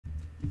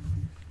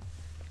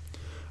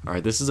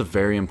Alright, this is a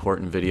very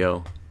important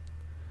video.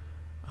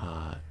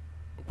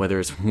 Whether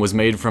it was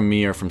made from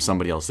me or from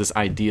somebody else, this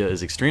idea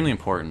is extremely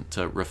important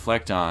to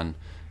reflect on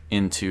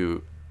and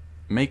to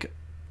make,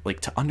 like,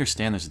 to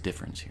understand there's a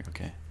difference here,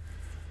 okay?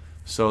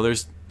 So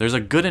there's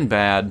a good and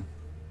bad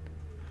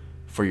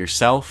for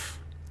yourself,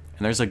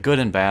 and there's a good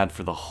and bad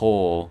for the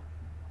whole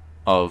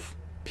of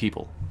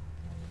people.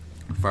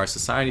 For our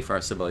society, for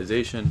our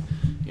civilization,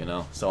 you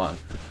know, so on.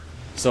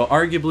 So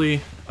arguably,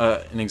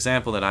 an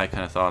example that I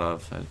kind of thought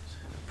of,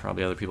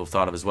 probably other people have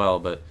thought of as well,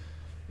 but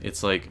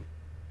it's like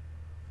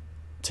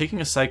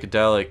taking a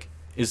psychedelic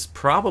is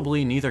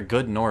probably neither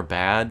good nor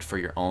bad for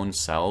your own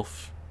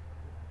self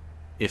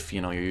if,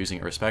 you know, you're using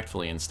it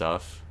respectfully and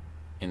stuff,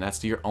 and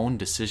that's your own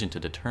decision to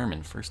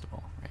determine, first of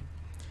all, right?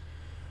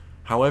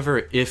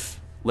 However, if,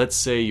 let's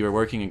say you're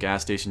working a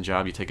gas station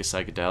job, you take a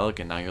psychedelic,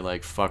 and now you're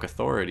like, fuck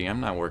authority, I'm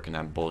not working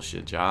that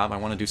bullshit job. I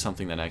want to do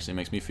something that actually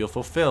makes me feel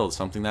fulfilled,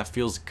 something that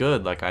feels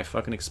good, like I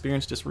fucking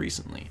experienced just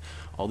recently.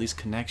 All these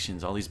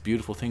connections, all these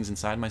beautiful things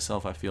inside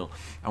myself, I feel.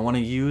 I want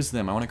to use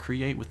them, I want to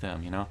create with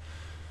them, you know?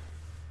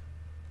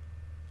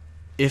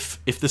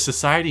 If the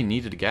society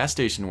needed a gas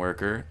station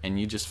worker, and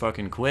you just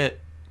fucking quit,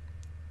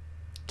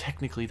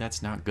 technically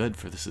that's not good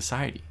for the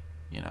society,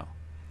 you know?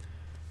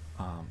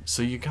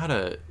 So you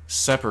gotta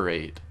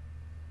separate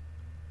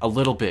a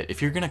little bit.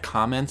 If you're gonna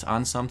comment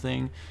on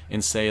something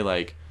and say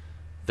like,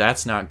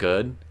 that's not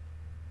good,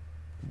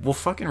 well,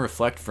 fucking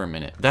reflect for a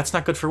minute. That's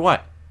not good for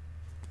what?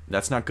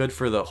 That's not good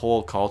for the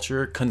whole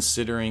culture,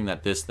 considering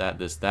that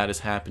that is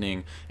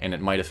happening and it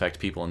might affect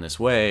people in this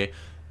way.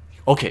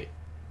 Okay,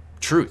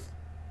 truth.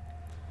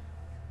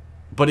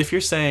 But if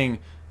you're saying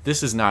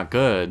this is not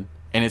good,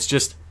 and it's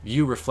just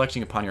you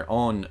reflecting upon your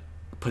own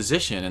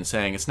position and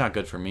saying it's not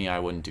good for me, I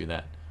wouldn't do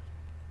that,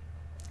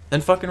 then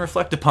fucking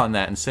reflect upon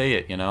that and say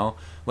it, you know?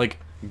 Like,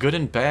 good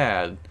and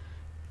bad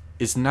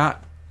is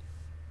not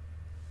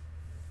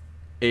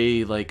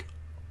a, like,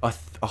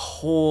 a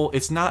whole,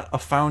 it's not a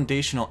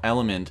foundational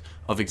element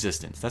of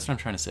existence. That's what I'm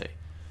trying to say.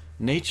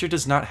 Nature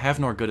does not have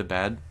nor good or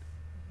bad.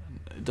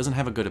 It doesn't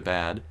have a good or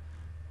bad.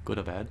 Good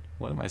or bad?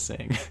 What am I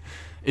saying?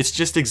 It's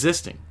just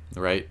existing,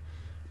 right?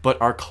 But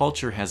our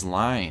culture has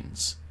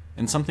lines,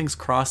 and some things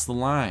cross the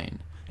line,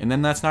 and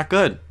then that's not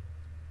good.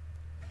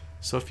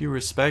 So if you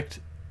respect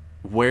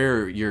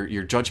where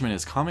your judgment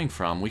is coming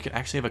from, we could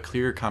actually have a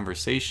clearer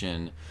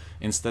conversation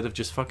instead of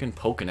just fucking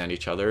poking at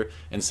each other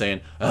and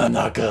saying, oh,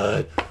 not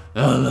good,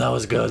 oh, that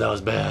was good, that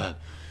was bad.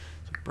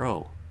 It's like,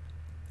 bro,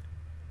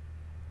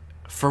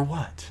 for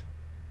what?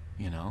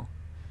 You know?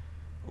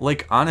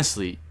 Like,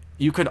 honestly,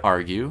 you could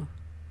argue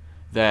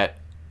that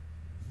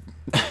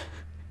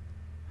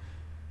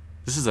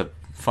this is a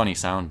funny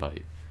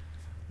soundbite.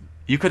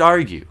 You could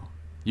argue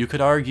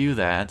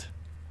that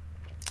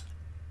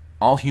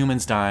all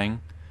humans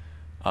dying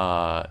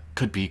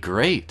could be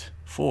great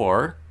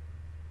for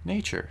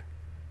nature,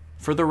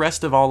 for the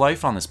rest of all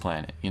life on this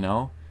planet, you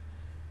know?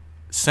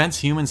 Since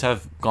humans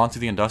have gone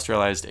through the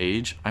industrialized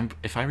age,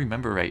 if I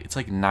remember right, it's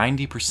like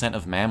 90%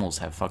 of mammals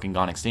have fucking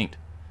gone extinct.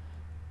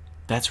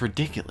 That's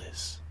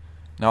ridiculous.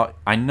 Now,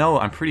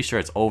 I'm pretty sure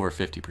it's over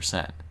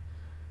 50%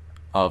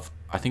 of,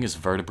 I think it's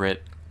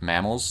vertebrate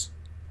mammals.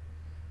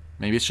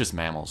 Maybe it's just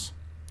mammals.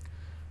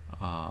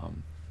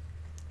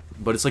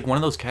 But it's like one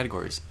of those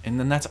categories. And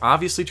then that's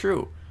obviously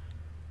true.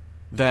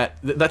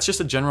 That's just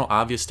a general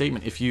obvious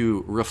statement. If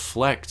you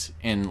reflect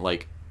and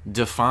like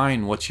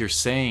define what you're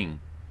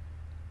saying,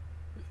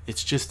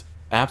 it's just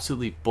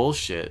absolutely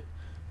bullshit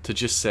to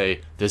just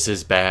say, this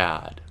is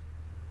bad.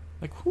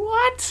 Like,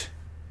 what?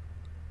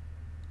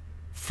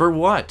 For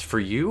what? For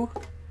you?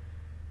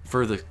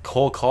 For the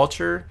whole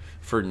culture?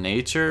 For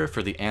nature?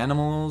 For the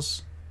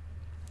animals?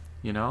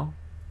 You know?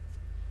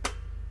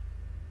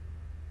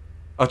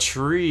 A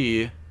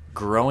tree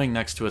growing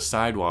next to a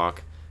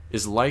sidewalk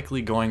is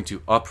likely going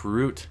to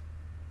uproot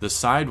the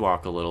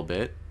sidewalk a little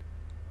bit.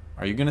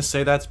 Are you going to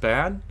say that's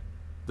bad?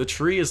 The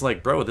tree is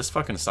like, bro, this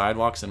fucking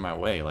sidewalk's in my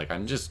way. Like, I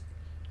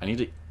need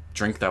to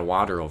drink that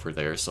water over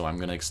there, so I'm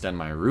going to extend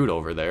my root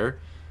over there.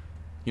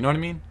 You know what I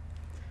mean?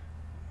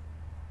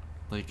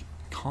 Like,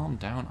 calm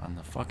down on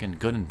the fucking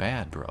good and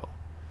bad, bro.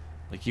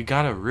 Like, you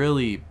gotta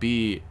really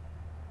be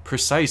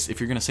precise if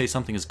you're gonna say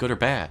something is good or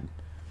bad.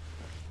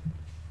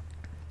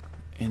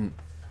 And,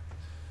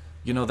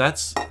 you know,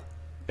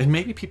 and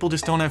maybe people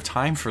just don't have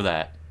time for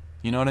that.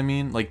 You know what I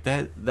mean? Like,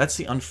 that's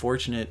the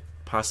unfortunate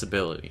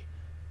possibility.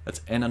 That's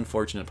an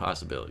unfortunate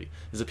possibility.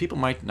 Is that people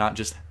might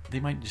just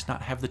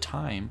not have the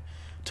time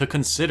to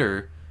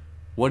consider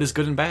what is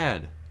good and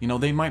bad. You know,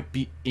 they might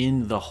be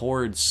in the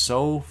horde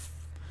so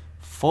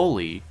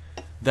fully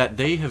that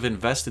they have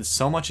invested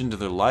so much into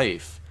their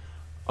life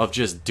of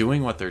just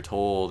doing what they're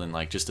told and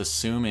like just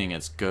assuming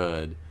it's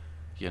good,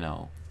 you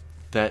know,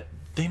 that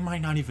they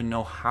might not even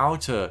know how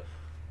to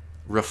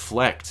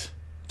reflect,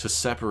 to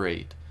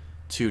separate,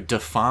 to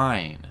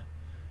define.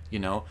 You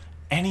know,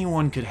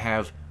 anyone could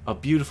have a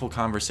beautiful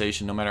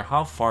conversation no matter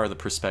how far the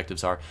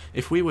perspectives are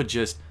if we would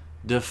just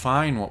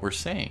define what we're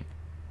saying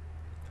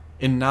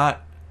and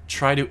not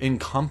try to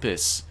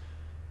encompass,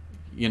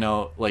 you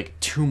know, like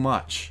too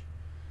much.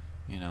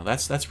 You know,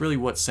 that's really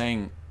what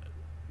saying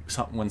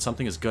when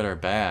something is good or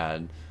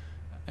bad,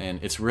 and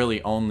it's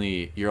really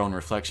only your own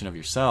reflection of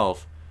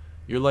yourself.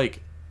 You're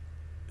like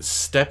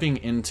stepping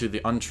into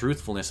the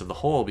untruthfulness of the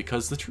whole,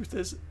 because the truth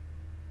is,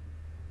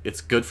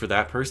 it's good for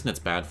that person, it's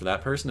bad for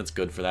that person, it's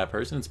good for that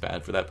person, it's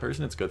bad for that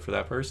person, it's good for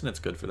that person, it's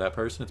good for that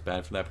person, it's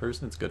bad for that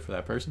person, it's good for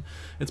that person,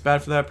 it's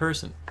bad for that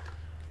person.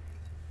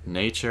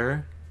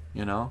 Nature,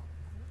 you know,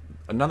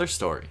 another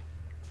story.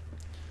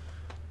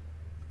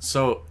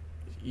 So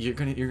you're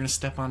gonna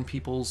step on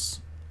people's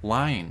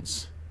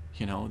lines,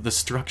 you know, the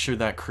structure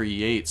that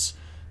creates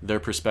their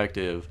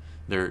perspective,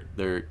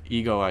 their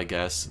ego, I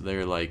guess,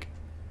 their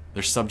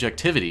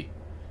subjectivity,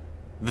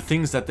 the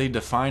things that they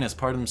define as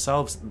part of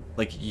themselves,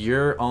 like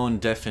your own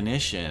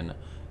definition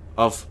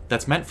of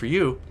that's meant for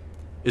you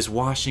is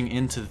washing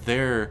into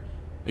their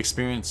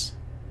experience.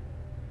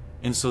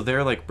 And so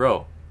they're like,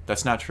 bro,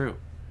 that's not true,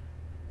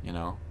 you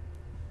know.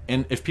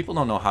 And if people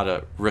don't know how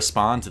to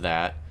respond to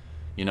that,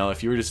 you know,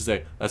 if you were just to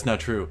say that's not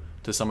true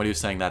to somebody who's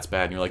saying that's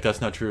bad, and you're like,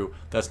 that's not true,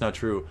 that's not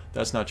true,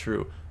 that's not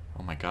true,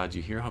 oh my god,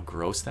 you hear how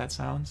gross that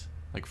sounds?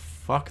 Like,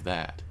 fuck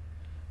that.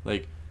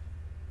 Like,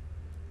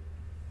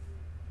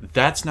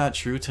 that's not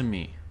true to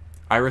me.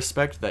 I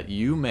respect that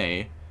you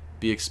may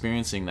be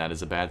experiencing that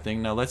as a bad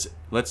thing. Now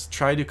let's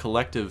try to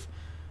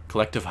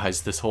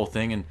collectivize this whole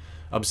thing and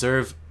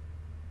observe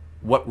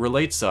what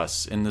relates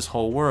us in this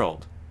whole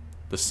world,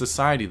 the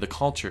society, the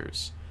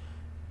cultures.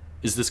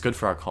 Is this good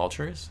for our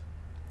cultures?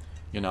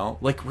 You know,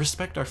 like,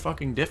 respect our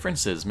fucking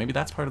differences. Maybe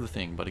that's part of the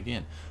thing. But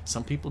again,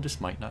 some people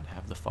just might not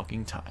have the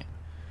fucking time,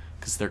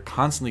 because they're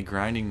constantly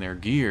grinding their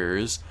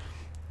gears,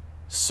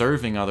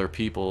 serving other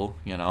people,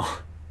 you know,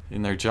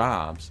 in their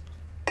jobs.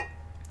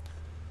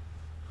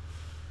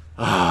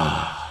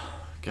 Ah,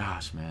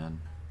 gosh,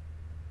 man.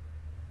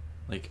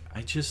 Like,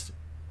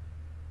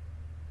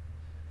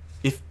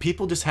 if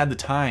people just had the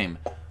time,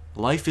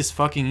 life is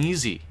fucking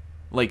easy.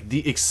 Like,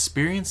 the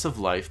experience of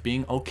life,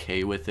 being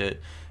okay with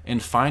it,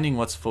 and finding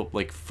what's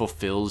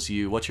fulfills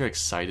you, what you're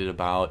excited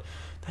about,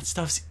 that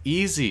stuff's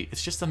easy.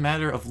 It's just a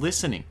matter of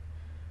listening.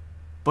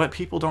 But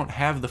people don't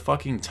have the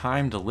fucking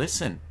time to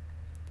listen.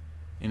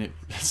 And it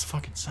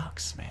fucking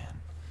sucks,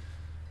 man.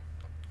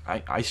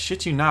 I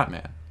shit you not,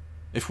 man.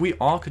 If we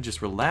all could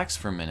just relax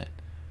for a minute,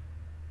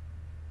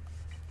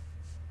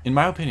 in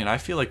my opinion, I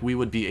feel like we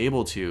would be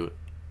able to,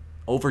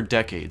 over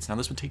decades, now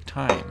this would take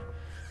time,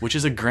 which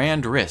is a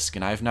grand risk,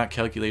 and I have not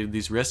calculated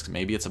these risks.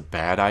 Maybe it's a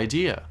bad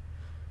idea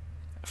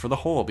for the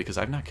whole, because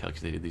I've not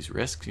calculated these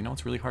risks. You know,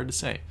 it's really hard to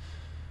say.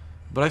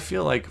 But I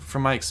feel like,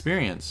 from my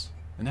experience,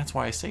 and that's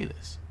why I say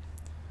this,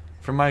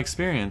 from my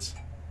experience,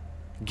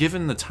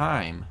 given the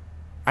time,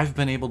 I've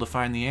been able to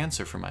find the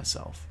answer for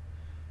myself.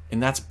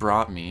 And that's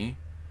brought me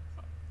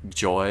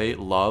joy,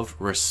 love,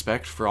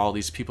 respect for all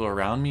these people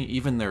around me,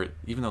 even though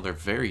they're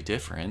very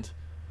different,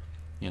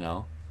 you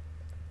know.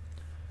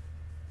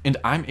 And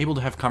I'm able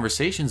to have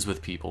conversations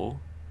with people.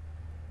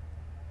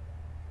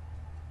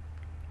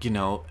 You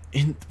know,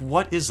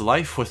 what is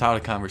life without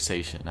a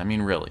conversation? I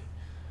mean, really.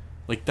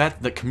 Like,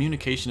 the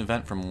communication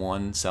event from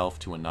one self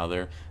to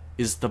another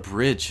is the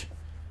bridge.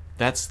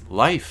 That's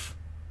life,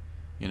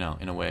 you know,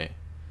 in a way.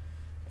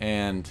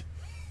 And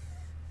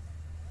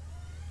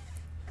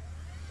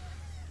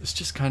it's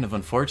just kind of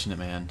unfortunate,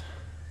 man,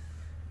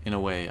 in a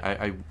way.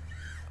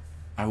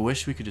 I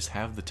wish we could just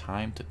have the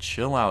time to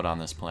chill out on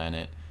this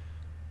planet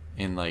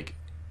and, like,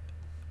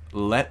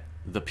 let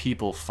the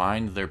people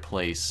find their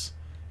place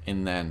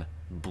and then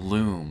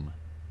bloom.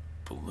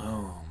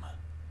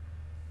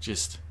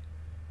 Just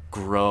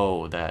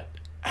grow that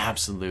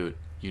absolute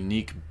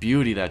unique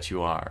beauty that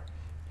you are,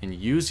 and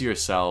use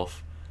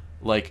yourself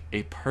like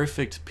a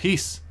perfect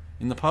piece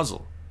in the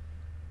puzzle.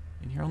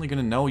 And you're only going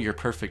to know your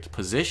perfect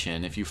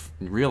position if you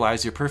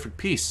realize your perfect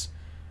piece.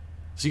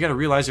 So you got to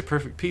realize your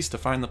perfect piece to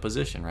find the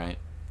position, right?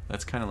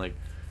 That's kind of like,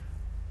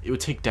 it would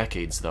take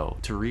decades, though,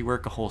 to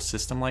rework a whole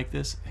system like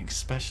this,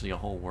 especially a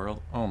whole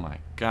world. Oh my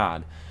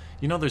god.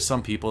 You know, there's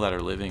some people that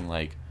are living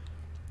like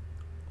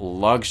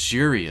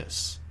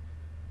luxurious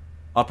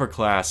upper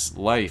class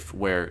life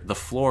where the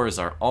floors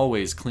are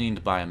always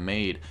cleaned by a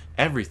maid,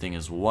 everything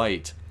is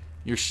white,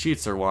 your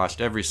sheets are washed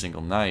every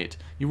single night,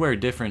 you wear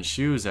different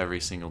shoes every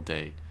single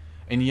day.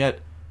 And yet,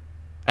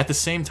 at the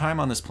same time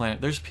on this planet,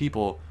 there's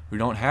people who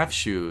don't have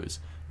shoes,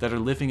 that are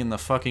living in the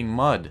fucking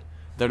mud,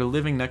 that are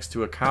living next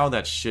to a cow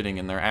that's shitting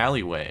in their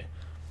alleyway,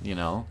 you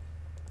know?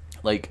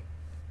 Like,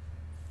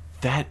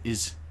 that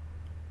is...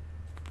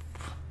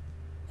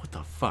 what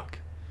the fuck?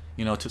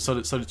 You know, so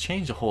to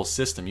change a whole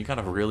system, you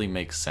gotta really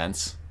make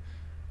sense.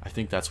 I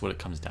think that's what it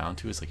comes down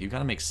to. Is like, you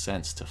gotta make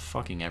sense to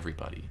fucking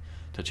everybody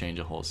to change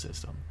a whole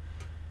system.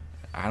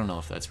 I don't know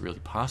if that's really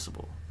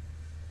possible.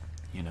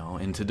 You know,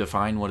 and to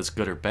define what is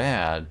good or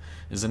bad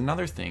is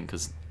another thing,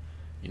 because,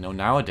 you know,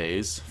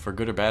 nowadays, for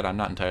good or bad, I'm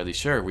not entirely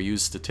sure. We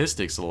use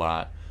statistics a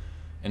lot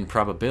and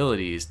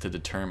probabilities to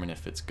determine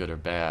if it's good or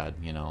bad,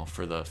 you know,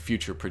 for the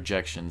future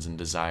projections and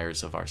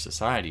desires of our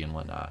society and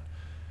whatnot.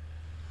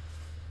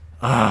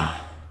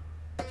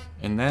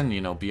 And then,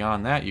 you know,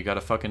 beyond that, you got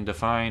to fucking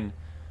define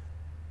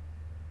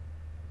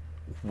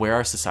where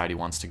our society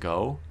wants to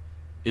go.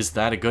 Is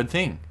that a good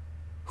thing?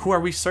 Who are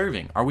we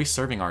serving? Are we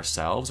serving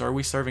ourselves, or are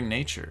we serving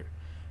nature?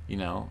 You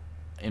know,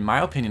 in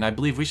my opinion, I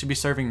believe we should be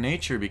serving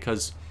nature,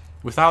 because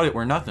without it,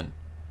 we're nothing.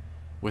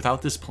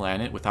 Without this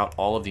planet, without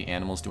all of the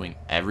animals doing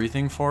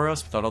everything for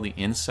us, without all the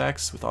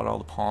insects, without all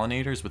the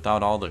pollinators,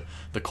 without all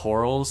the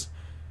corals,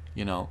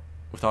 you know,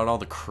 without all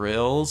the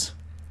krills,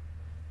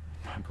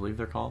 I believe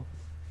they're called,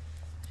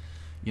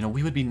 you know,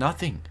 we would be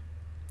nothing.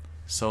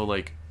 So,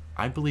 like,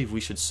 I believe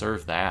we should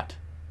serve that.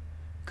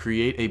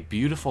 Create a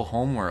beautiful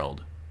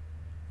homeworld.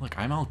 Look,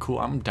 I'm all cool.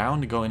 I'm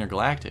down to go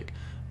intergalactic.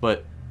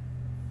 But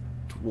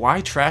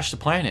why trash the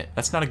planet?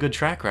 That's not a good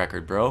track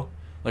record, bro.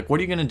 Like, what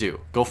are you going to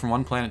do? Go from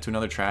one planet to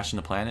another, trashing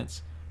the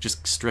planets?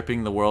 Just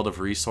stripping the world of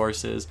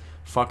resources,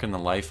 fucking the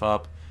life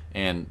up,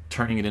 and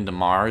turning it into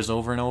Mars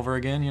over and over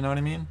again? You know what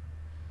I mean?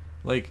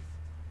 Like,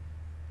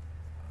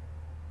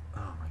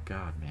 oh my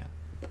god, man.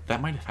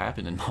 That might have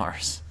happened in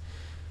Mars.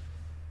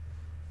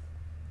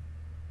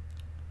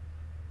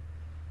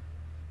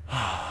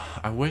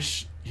 I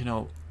wish, you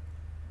know,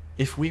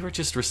 if we were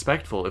just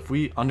respectful, if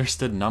we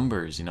understood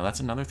numbers, you know, that's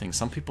another thing.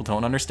 Some people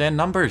don't understand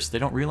numbers. They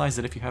don't realize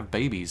that if you have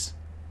babies,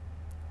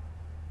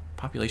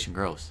 population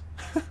grows.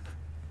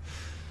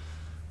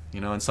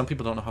 You know, and some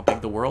people don't know how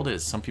big the world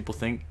is. Some people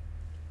think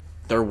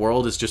their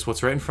world is just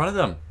what's right in front of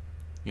them.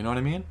 You know what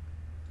I mean?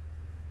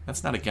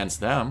 That's not against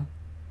them.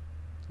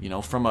 You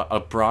know, from a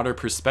broader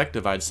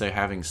perspective, I'd say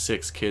having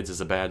 6 kids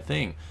is a bad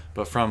thing.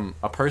 But from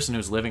a person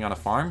who's living on a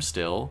farm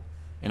still,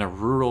 in a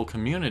rural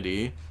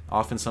community,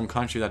 often some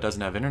country that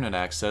doesn't have internet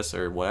access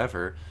or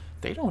whatever,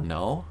 they don't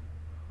know.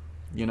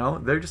 You know,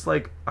 they're just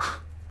like,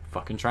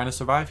 fucking trying to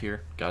survive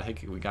here.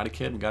 We got a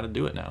kid. We got to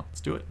do it now. Let's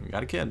do it. We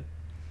got a kid.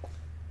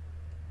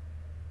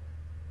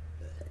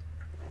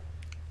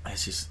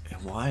 It's just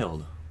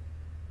wild,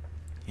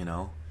 you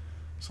know?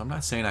 So I'm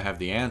not saying I have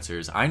the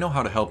answers. I know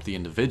how to help the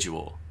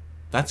individual.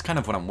 That's kind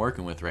of what I'm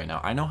working with right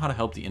now. I know how to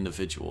help the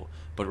individual,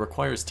 but it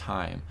requires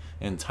time.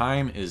 And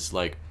time is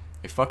like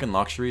a fucking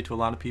luxury to a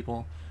lot of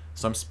people.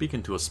 So I'm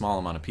speaking to a small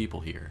amount of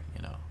people here,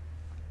 you know?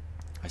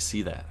 I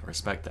see that. I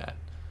respect that.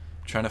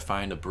 I'm trying to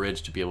find a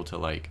bridge to be able to,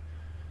 like,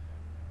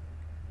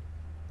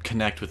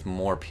 connect with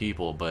more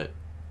people, but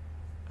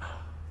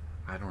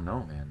I don't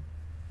know, man.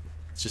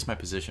 It's just my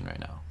position right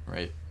now,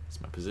 right? It's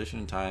my position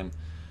in time.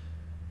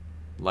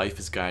 Life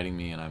is guiding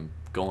me, and I'm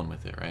going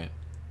with it, right?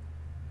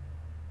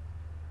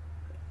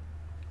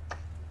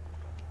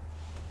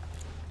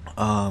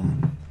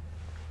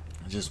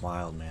 Just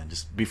wild, man.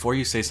 Just before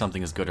you say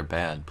something is good or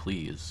bad,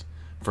 please,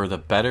 for the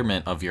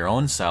betterment of your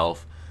own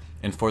self,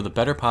 and for the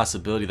better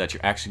possibility that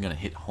you're actually going to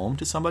hit home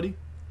to somebody,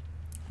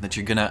 that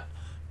you're going to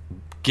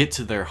get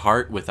to their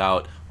heart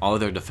without all of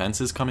their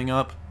defenses coming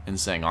up and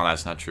saying, oh,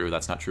 that's not true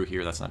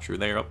here, that's not true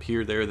there, up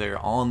here, there,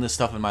 all in this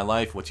stuff in my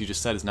life, what you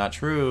just said is not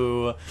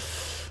true,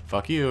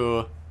 fuck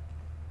you.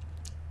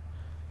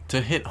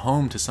 To hit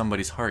home to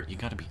somebody's heart, you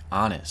gotta be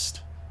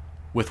honest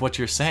with what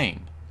you're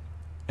saying.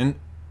 And,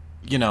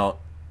 you know,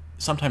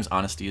 sometimes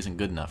honesty isn't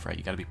good enough, right?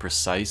 You gotta be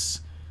precise,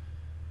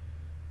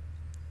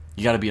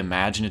 you gotta be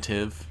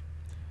imaginative,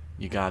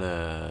 you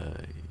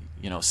gotta,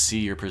 you know, see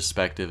your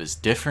perspective as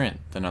different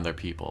than other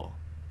people.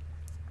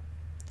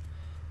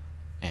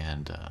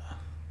 And,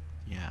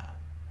 yeah,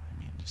 I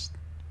mean, just,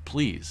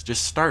 please,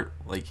 just start,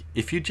 like,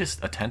 if you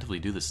just attentively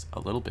do this a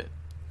little bit,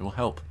 it will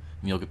help,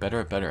 and you'll get better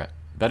and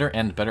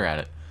better at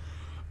it.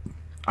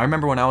 I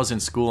remember when I was in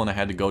school and I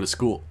had to go to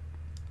school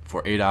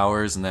for 8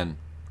 hours and then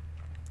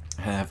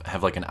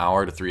have like an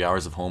hour to 3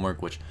 hours of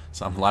homework, which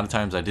a lot of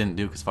times I didn't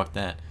do, because fuck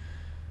that.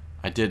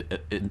 I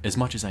did as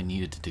much as I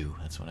needed to do,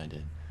 that's what I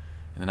did.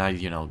 And then I,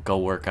 you know, go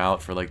work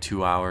out for like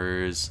 2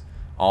 hours.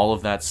 All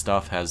of that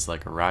stuff has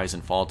like a rise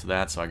and fall to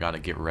that, so I gotta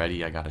get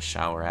ready, I gotta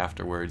shower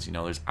afterwards, you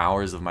know, there's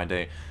hours of my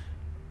day.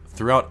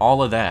 Throughout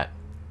all of that,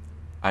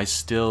 I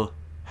still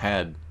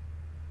had,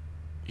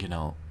 you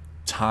know,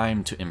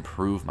 time to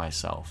improve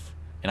myself.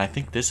 And I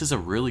think this is a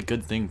really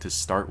good thing to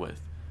start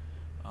with,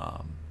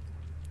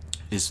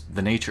 is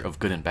the nature of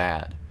good and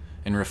bad,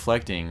 and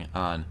reflecting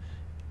on,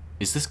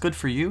 is this good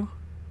for you?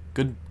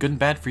 Good and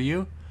bad for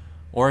you?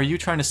 Or are you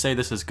trying to say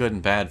this is good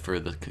and bad for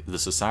the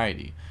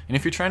society? And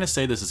if you're trying to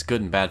say this is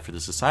good and bad for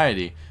the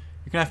society,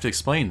 you're going to have to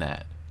explain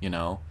that, you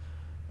know?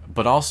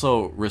 But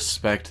also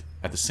respect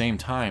at the same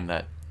time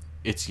that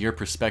it's your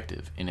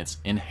perspective and it's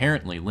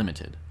inherently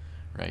limited,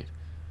 right?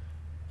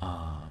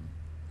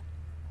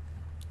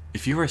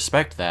 If you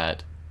respect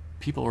that,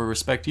 people will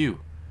respect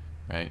you,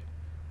 right?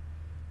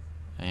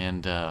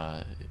 And,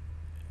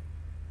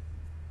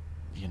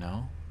 you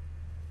know?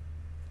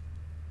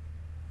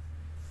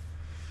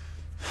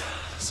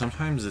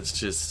 Sometimes it's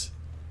just,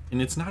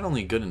 and it's not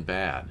only good and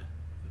bad.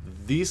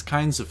 These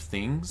kinds of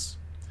things,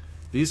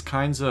 these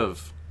kinds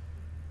of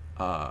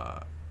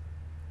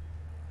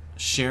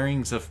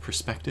sharings of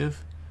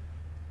perspective,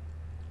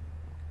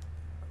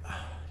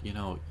 you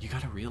know, you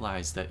gotta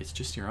realize that it's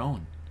just your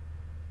own.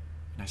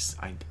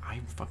 And I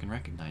fucking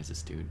recognize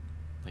this, dude.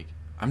 Like,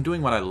 I'm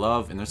doing what I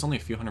love, and there's only a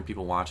few hundred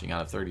people watching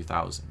out of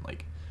 30,000.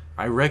 Like,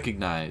 I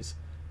recognize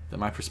that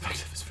my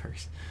perspective is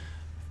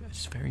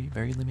very,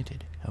 very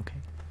limited.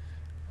 Okay.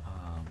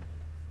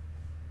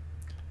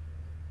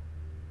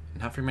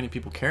 Not very many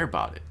people care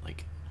about it.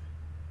 Like,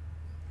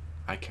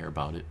 I care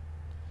about it.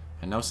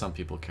 I know some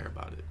people care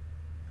about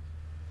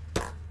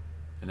it.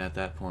 And at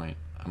that point,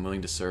 I'm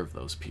willing to serve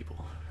those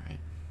people, right?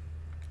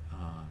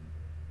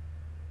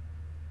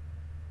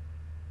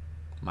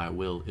 My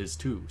will is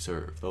to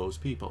serve those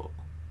people.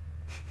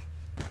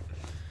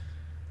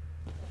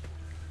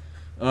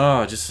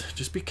 Oh,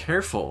 just be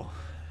careful.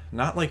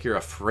 Not like you're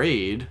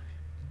afraid.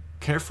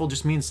 Careful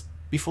just means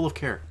be full of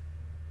care.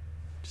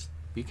 Just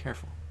be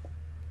careful.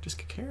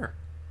 Just care.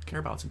 Care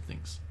about some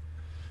things.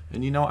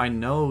 And you know, I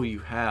know you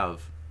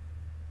have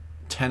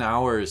 10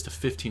 hours to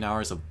 15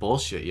 hours of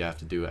bullshit you have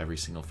to do every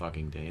single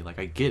fucking day. Like,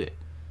 I get it.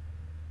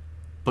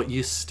 But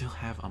you still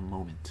have a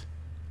moment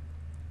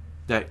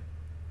that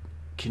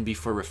can be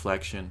for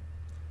reflection.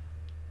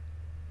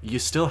 You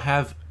still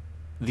have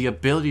the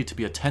ability to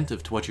be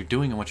attentive to what you're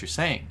doing and what you're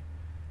saying.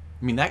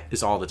 I mean, that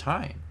is all the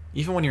time.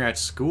 Even when you're at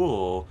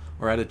school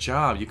or at a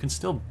job, you can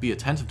still be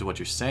attentive to what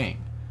you're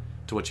saying,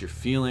 to what you're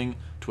feeling,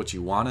 to what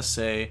you want to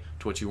say,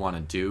 to what you want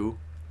to do.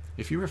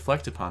 If you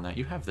reflect upon that,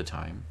 you have the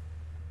time.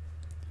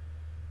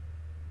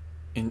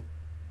 And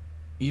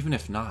even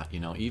if not, you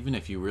know, even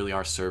if you really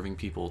are serving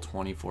people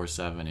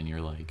 24/7 and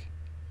you're like,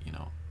 you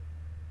know,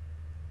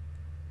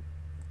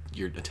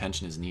 your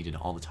attention is needed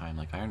all the time.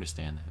 Like, I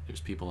understand that.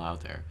 There's people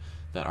out there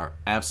that are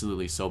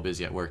absolutely so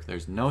busy at work.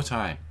 There's no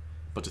time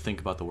but to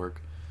think about the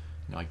work.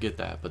 You know, I get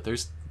that. But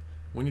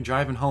when you're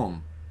driving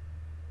home,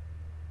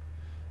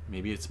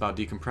 maybe it's about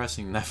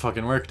decompressing that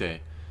fucking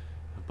workday.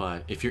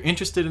 But if you're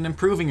interested in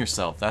improving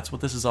yourself, that's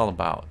what this is all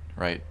about,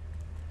 right?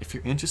 If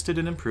you're interested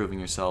in improving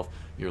yourself,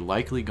 you're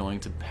likely going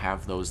to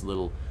have those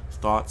little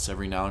thoughts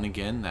every now and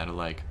again that are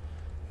like,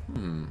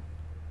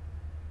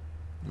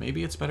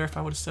 maybe it's better if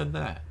I would have said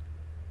that.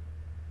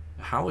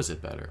 How is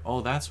it better?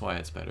 Oh, that's why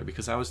it's better.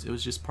 Because it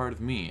was just part of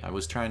me. I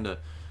was trying to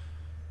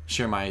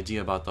share my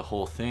idea about the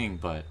whole thing,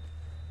 but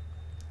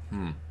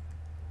I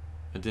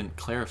didn't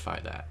clarify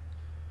that.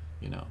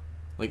 You know,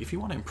 like, if you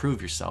want to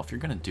improve yourself, you're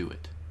gonna do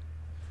it.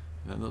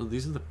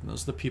 Those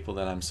are the people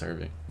that I'm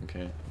serving.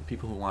 Okay,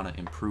 people who want to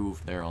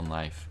improve their own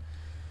life.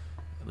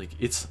 Like,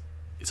 it's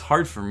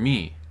hard for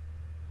me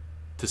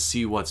to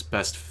see what's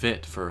best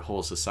fit for a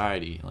whole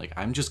society. Like,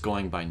 I'm just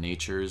going by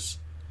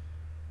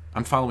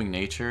I'm following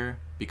nature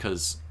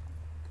because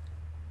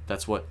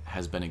that's what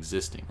has been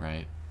existing,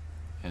 right?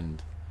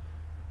 And,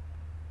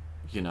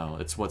 you know,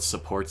 it's what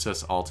supports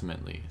us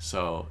ultimately.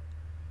 So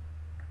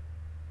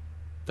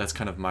that's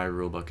kind of my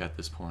rule book at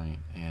this point,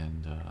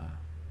 and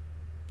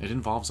it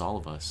involves all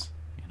of us,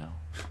 you know.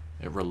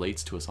 It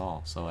relates to us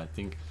all. So I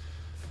think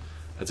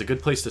that's a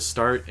good place to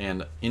start,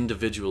 and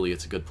individually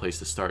it's a good place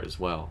to start as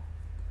well.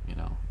 You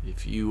know,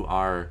 if you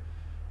are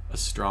a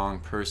strong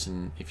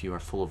person, if you are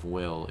full of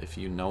will, if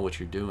you know what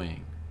you're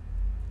doing,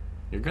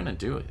 you're gonna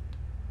do it,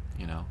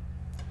 you know.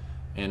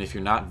 And if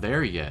you're not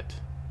there yet,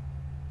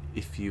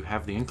 if you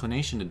have the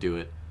inclination to do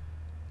it,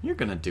 you're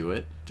gonna do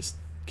it. Just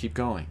keep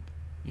going,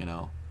 you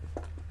know.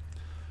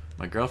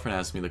 My girlfriend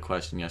asked me the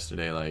question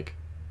yesterday, like,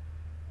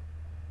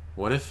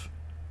 what if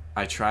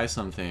I try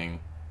something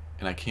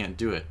and I can't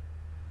do it?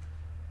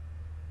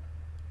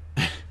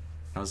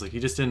 I was like, you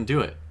just didn't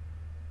do it.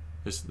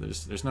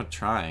 There's no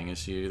trying.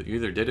 It's you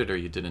either did it or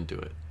you didn't do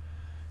it.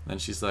 And then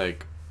she's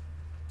like,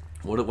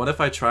 what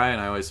if I try and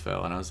I always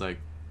fail? And I was like,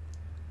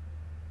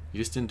 you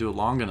just didn't do it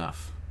long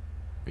enough,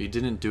 or you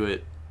didn't do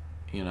it,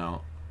 you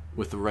know,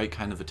 with the right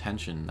kind of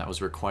attention that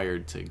was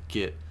required to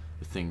get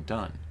the thing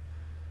done.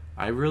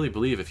 I really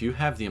believe if you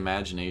have the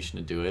imagination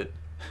to do it,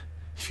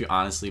 if you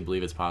honestly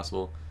believe it's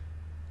possible,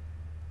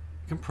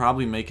 you can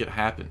probably make it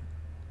happen.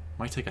 It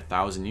might take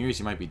 1,000 years.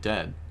 You might be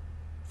dead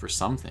for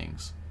some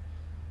things.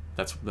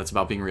 That's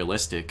about being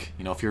realistic.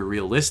 You know, if you're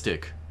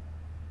realistic,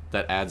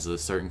 that adds a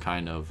certain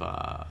kind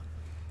of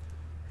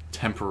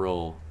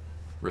temporal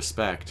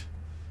respect.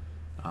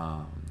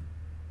 But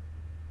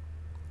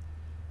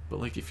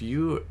like, if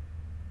you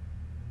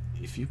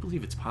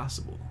believe it's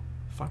possible,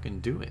 fucking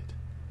do it.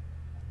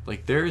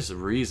 Like, there's a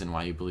reason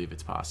why you believe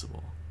it's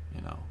possible.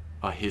 You know,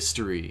 a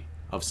history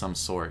of some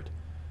sort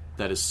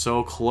that is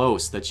so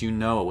close that you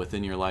know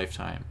within your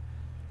lifetime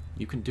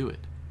you can do it.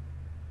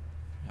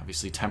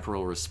 Obviously,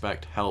 temporal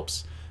respect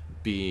helps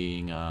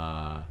being,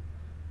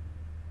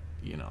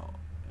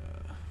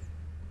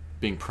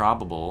 being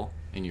probable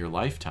in your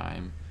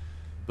lifetime.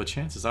 But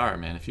chances are,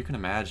 man, if you can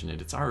imagine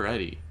it, it's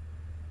already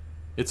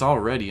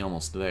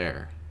almost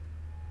there.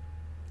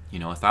 You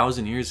know,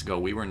 1,000 years ago,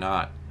 we were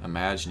not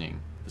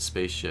imagining the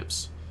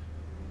spaceships.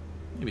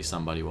 Maybe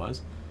somebody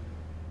was.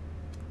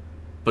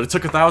 But it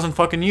took 1,000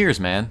 fucking years,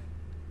 man.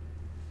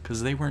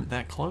 Because they weren't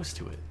that close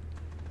to it.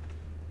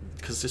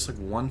 Because just like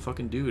one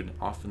fucking dude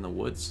off in the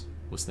woods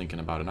was thinking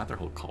about it. Not their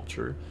whole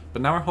culture.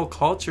 But now our whole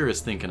culture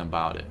is thinking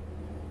about it.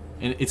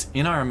 And it's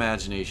in our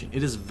imagination.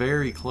 It is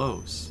very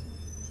close.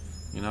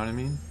 You know what I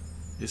mean?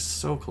 It's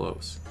so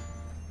close.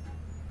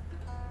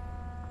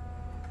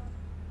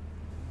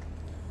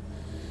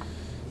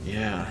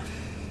 Yeah.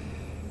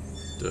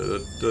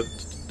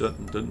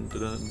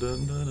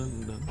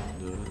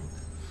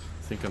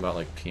 Thinking about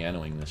like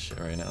pianoing this shit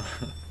right now.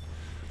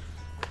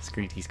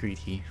 Screety,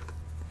 screety.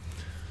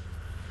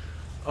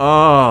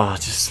 Oh,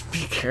 just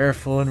be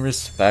careful and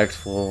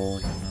respectful,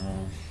 you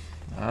know.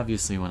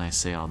 Obviously, when I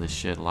say all this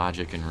shit,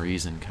 logic and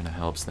reason kind of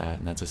helps that,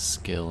 and that's a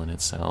skill in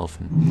itself.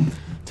 And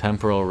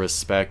temporal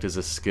respect is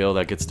a skill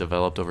that gets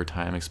developed over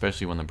time,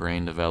 especially when the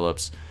brain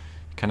develops.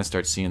 You kind of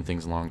start seeing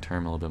things long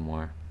term a little bit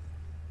more.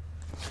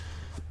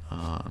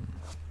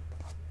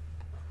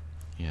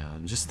 Yeah,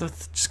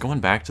 just going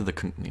back to the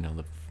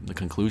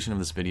conclusion of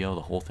this video,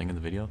 the whole thing of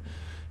the video,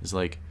 is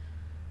like,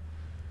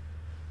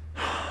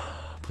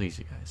 please,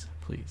 you guys,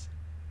 please,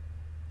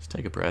 just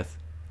take a breath.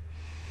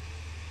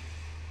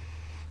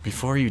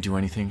 Before you do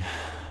anything,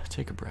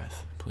 take a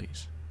breath,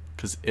 please.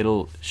 Because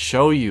it'll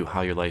show you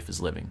how your life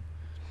is living.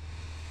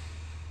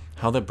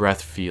 How the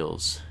breath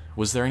feels.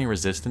 Was there any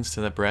resistance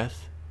to that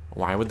breath?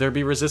 Why would there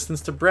be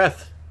resistance to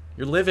breath?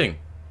 You're living.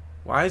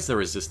 Why is there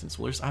resistance?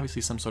 Well, there's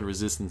obviously some sort of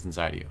resistance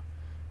inside of you,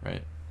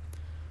 right?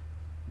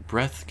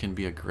 Breath can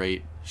be a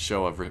great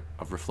show of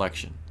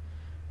reflection.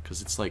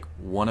 Because it's like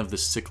one of the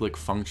cyclic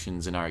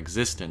functions in our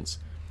existence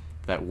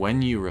that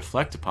when you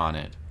reflect upon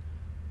it,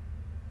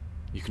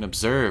 you can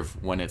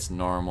observe when it's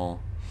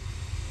normal,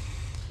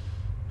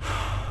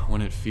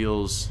 when it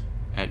feels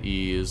at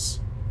ease,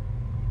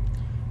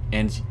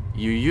 and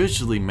you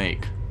usually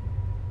make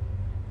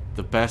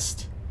the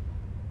best,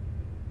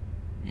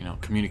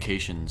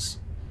 communications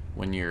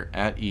when you're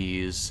at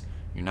ease,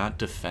 you're not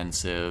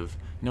defensive.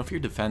 If you're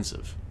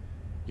defensive,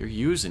 you're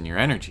using your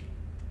energy.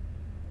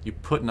 You're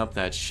putting up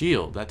that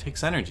shield. That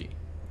takes energy.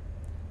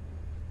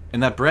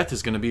 And that breath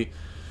is going to be...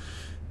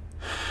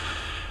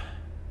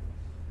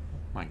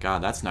 My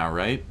God, that's not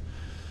right.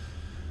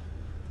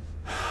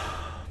 Oh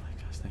my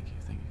gosh, thank you.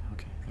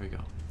 Okay, there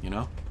we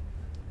go.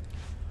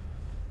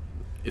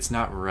 It's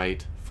not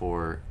right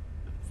for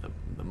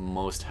the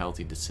most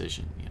healthy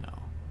decision,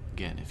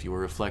 Again, if you were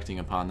reflecting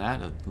upon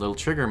that, a little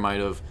trigger might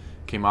have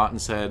came out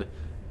and said,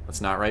 that's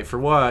not right for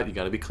what? You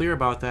got to be clear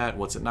about that.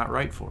 What's it not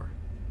right for?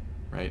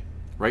 Right?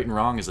 Right and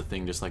wrong is a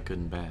thing just like good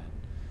and bad.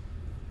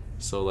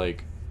 So,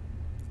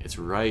 it's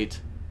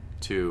right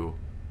to...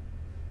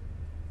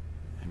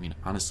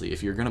 honestly,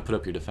 if you're going to put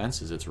up your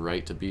defenses, it's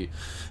right to be...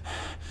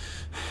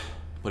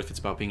 But if it's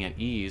about being at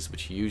ease,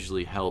 which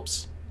usually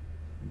helps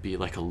be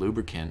like a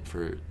lubricant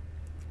for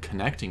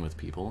connecting with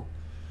people,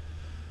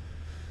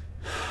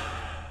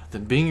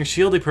 then being your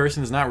shieldy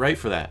person is not right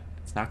for that.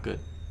 It's not good.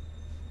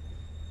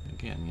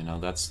 Again,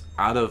 that's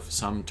out of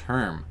some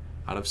term,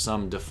 out of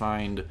some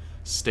defined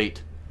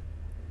state.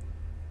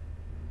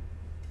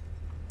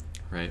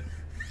 Right?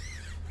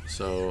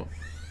 So...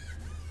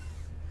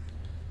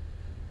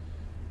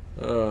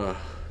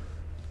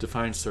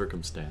 define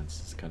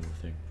circumstance is kind of a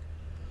thing.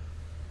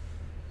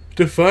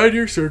 Define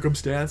your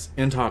circumstance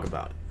and talk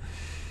about it.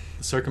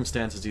 The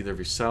circumstance is either of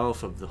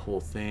yourself, of the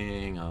whole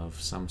thing, of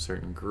some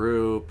certain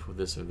group,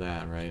 this or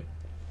that, right?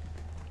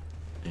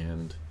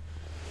 And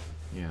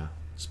yeah,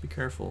 just be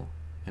careful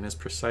and as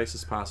precise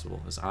as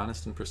possible, as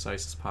honest and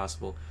precise as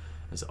possible,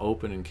 as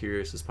open and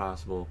curious as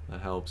possible.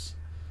 That helps.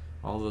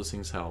 All those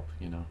things help,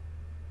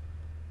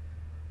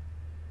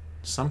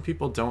 Some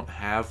people don't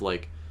have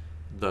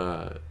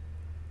the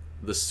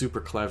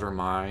super clever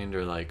mind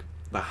or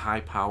the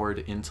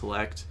high-powered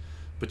intellect,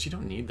 but you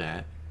don't need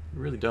that. You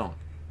really don't.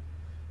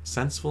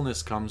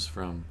 Sensefulness comes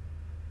from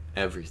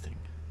everything.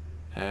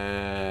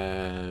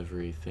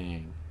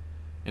 Everything.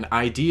 And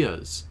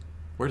ideas,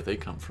 where do they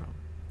come from?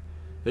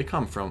 They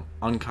come from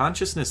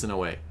unconsciousness in a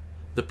way.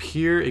 The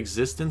pure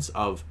existence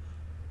of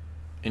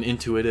an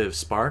intuitive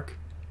spark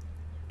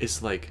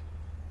is it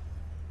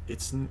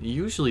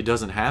usually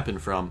doesn't happen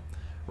from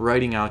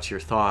writing out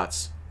your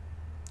thoughts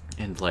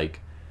and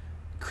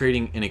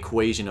creating an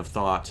equation of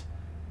thought.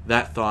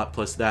 That thought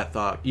plus that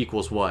thought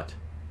equals what?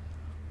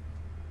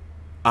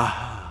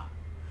 Ah.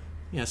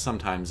 Yeah,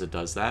 sometimes it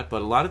does that,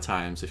 but a lot of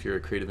times if you're a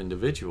creative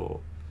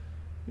individual,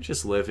 you're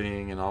just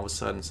living and all of a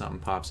sudden something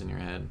pops in your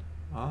head.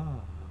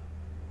 Ah.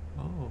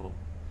 Oh.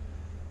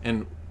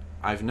 And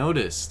I've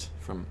noticed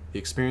from the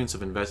experience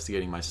of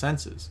investigating my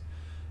senses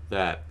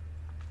that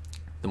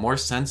the more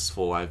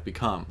senseful I've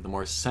become, the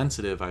more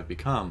sensitive I've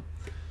become,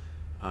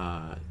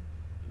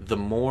 the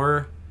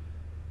more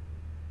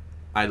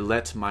I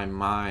let my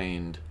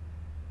mind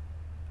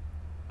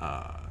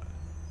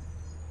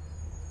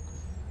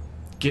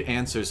get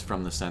answers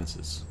from the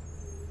senses.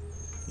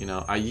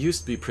 I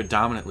used to be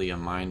predominantly a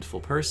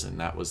mindful person.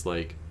 That was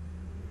oh,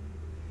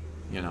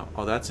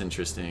 that's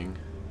interesting.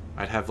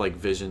 I'd have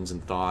visions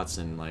and thoughts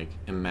and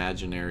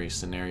imaginary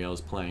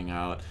scenarios playing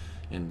out,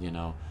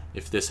 and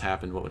if this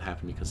happened, what would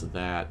happen because of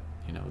that?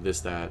 This,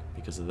 that,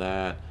 because of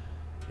that.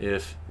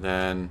 If,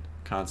 then,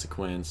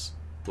 consequence,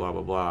 blah,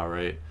 blah, blah,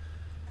 right?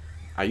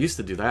 I used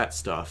to do that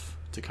stuff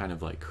to kind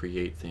of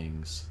create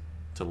things,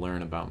 to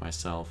learn about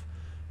myself.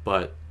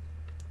 But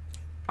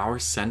our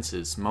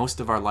senses, most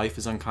of our life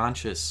is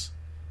unconscious.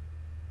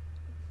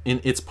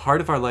 And it's part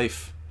of our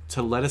life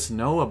to let us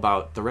know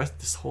about the rest,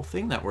 this whole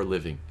thing that we're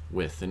living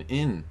with and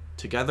in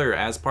together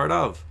as part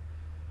of.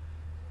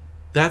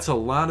 That's a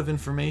lot of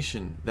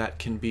information that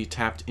can be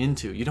tapped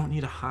into. You don't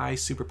need a high,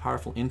 super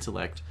powerful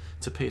intellect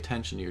to pay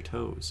attention to your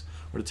toes,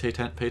 or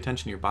to pay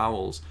attention to your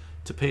bowels,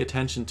 to pay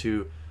attention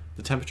to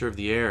the temperature of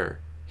the air.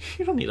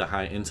 You don't need a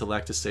high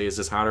intellect to say, is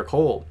this hot or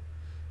cold?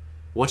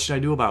 What should I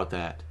do about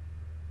that?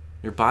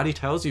 Your body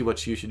tells you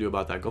what you should do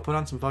about that. Go put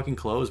on some fucking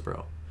clothes,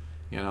 bro.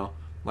 You know,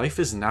 life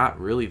is not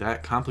really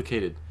that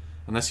complicated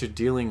unless you're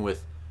dealing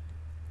with,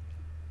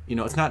 you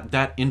know, it's not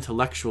that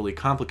intellectually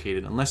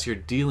complicated unless you're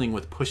dealing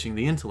with pushing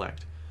the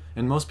intellect.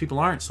 And most people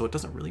aren't, so it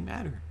doesn't really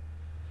matter.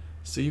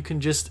 So you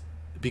can just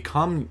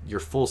become your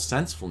full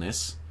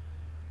sensefulness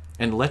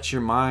and let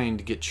your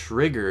mind get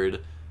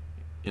triggered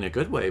in a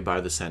good way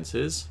by the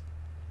senses,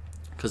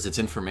 because it's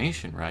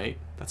information, right?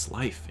 That's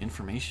life,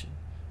 information.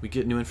 We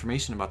get new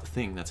information about the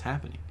thing that's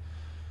happening,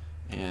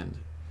 and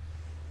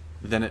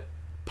then it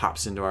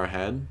pops into our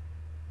head.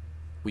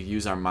 We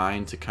use our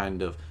mind to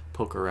kind of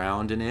poke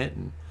around in it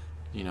and,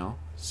 you know,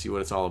 see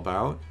what it's all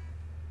about.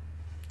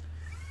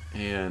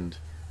 And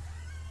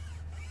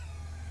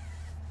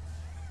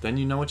then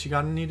you know what you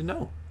gotta need to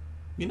know.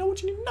 You know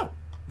what you need to know.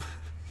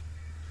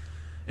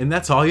 And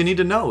that's all you need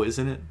to know,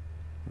 isn't it?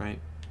 Right?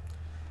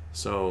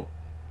 So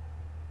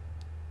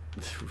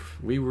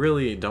we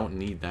really don't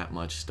need that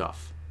much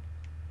stuff.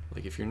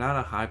 Like, if you're not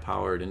a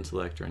high-powered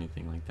intellect or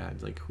anything like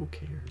that, like, who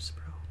cares,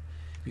 bro?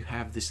 You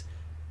have this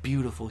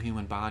beautiful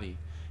human body.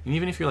 And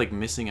even if you're, like,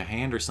 missing a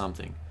hand or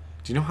something,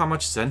 do you know how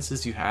much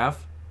senses you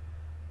have?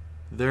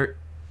 They're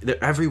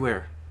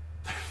everywhere.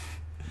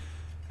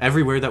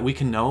 Everywhere that we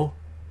can know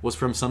was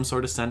from some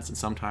sort of sense at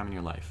some time in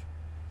your life.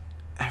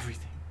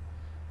 Everything.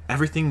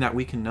 Everything that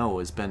we can know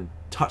has been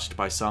touched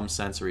by some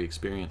sensory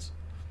experience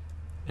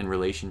and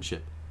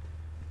relationship.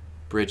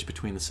 Bridge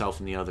between the self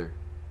and the other.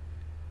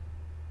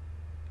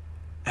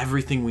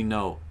 Everything we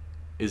know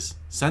is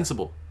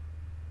sensible.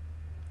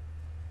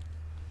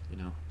 You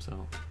know,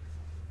 so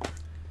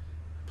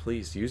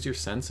please use your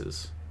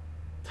senses.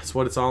 That's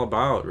what it's all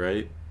about,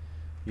 right?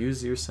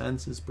 Use your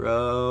senses,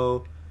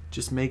 bro.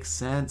 Just make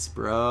sense,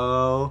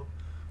 bro.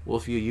 Well,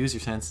 if you use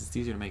your senses, it's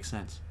easier to make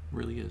sense. It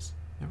really is.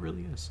 It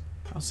really is.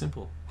 How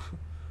simple.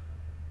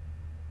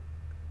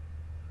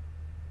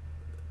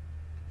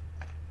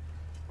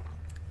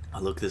 I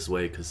look this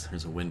way because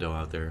there's a window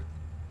out there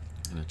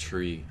and a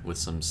tree with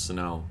some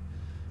snow.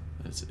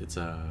 It's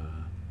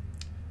an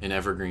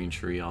evergreen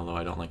tree, although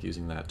I don't like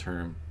using that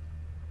term.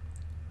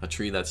 A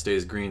tree that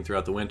stays green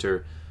throughout the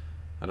winter.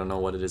 I don't know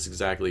what it is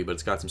exactly, but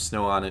it's got some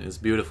snow on it. It's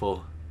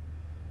beautiful.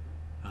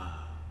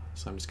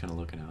 So I'm just kind of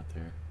looking out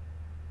there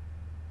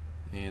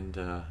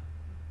and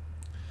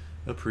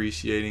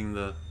appreciating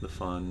the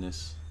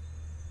funness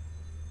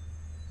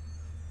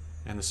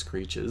and the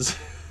screeches.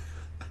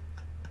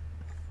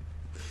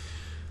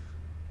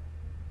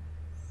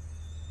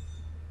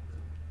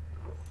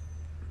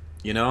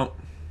 You know,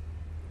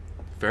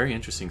 very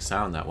interesting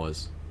sound that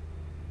was.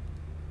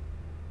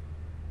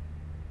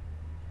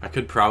 I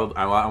could probably,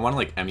 I want to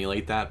like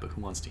emulate that, but who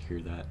wants to hear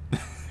that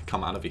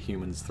come out of a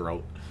human's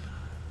throat?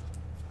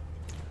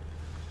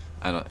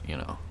 I don't, you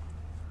know,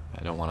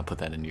 I don't want to put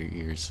that in your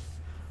ears.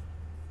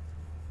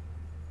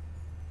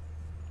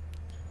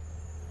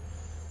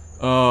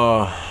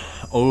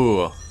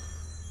 Oh,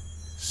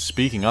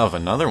 speaking of,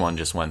 another one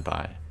just went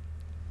by.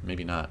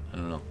 Maybe not, I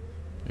don't know.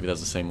 Maybe that's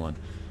the same one.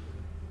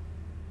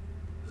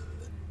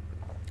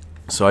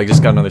 So I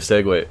just got another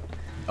segue.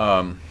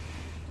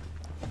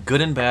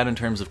 Good and bad in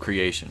terms of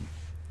creation.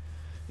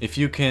 If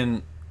you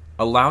can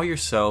allow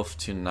yourself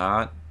to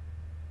not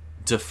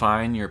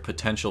define your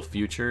potential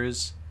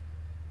futures.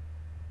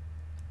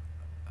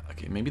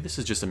 Okay, maybe this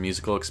is just a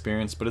musical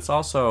experience, but it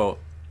also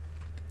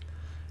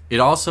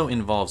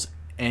involves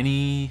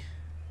any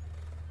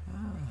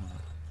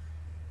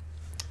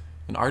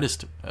an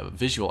artist, a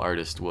visual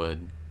artist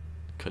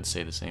could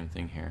say the same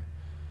thing here.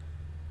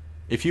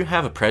 If you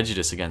have a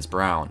prejudice against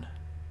brown,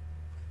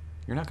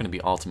 you're not going to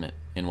be ultimate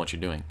in what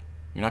you're doing.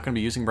 You're not going to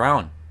be using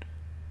brown.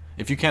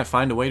 If you can't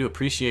find a way to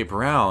appreciate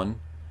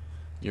brown,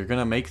 you're going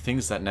to make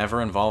things that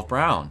never involve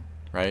brown,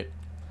 right?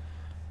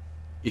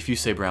 If you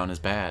say brown is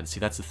bad,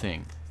 see, that's the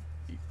thing.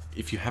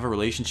 If you have a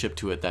relationship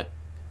to it that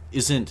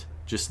isn't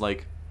just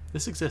like,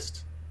 this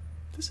exists,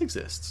 this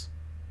exists,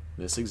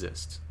 this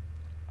exists.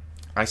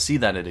 I see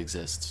that it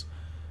exists.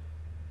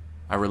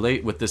 I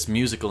relate with this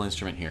musical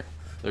instrument here.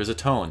 There's a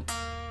tone.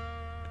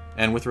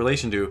 And with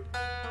relation to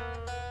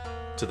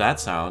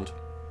that sound,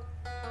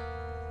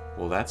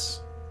 well,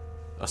 that's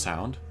a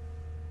sound.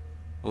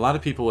 A lot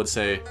of people would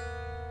say,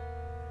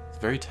 it's a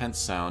very tense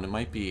sound. It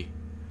might be,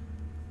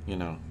 you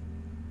know,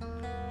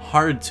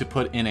 hard to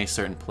put in a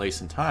certain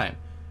place and time.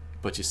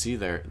 But you see,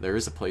 there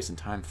is a place and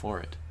time for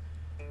it.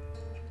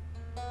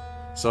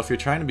 So if you're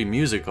trying to be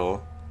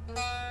musical,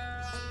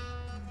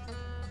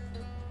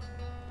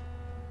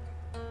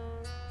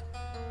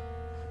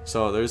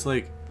 so there's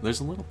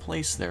a little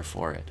place there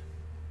for it.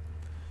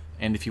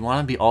 And if you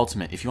want to be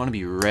ultimate, if you want to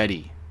be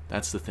ready,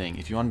 that's the thing.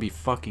 If you want to be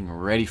fucking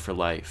ready for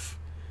life,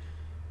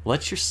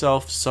 let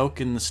yourself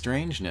soak in the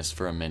strangeness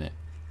for a minute.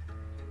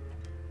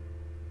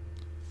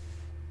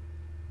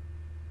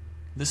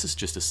 This is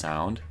just a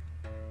sound.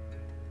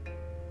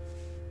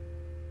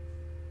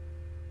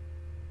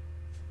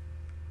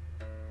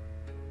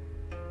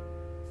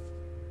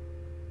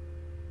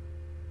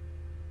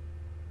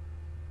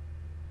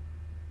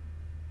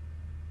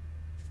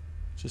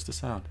 Just a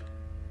sound.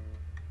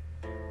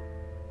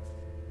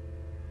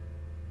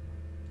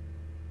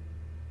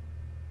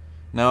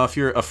 Now, if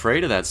you're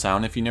afraid of that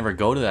sound, if you never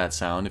go to that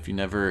sound, if you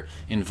never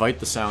invite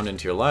the sound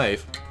into your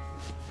life,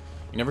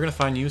 you're never going to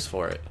find use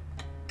for it.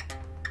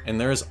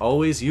 And there is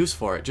always use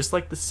for it, just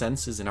like the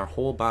senses in our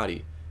whole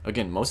body.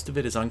 Again, most of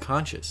it is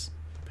unconscious.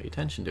 Pay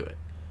attention to it.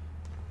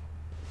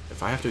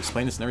 If I have to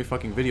explain this in every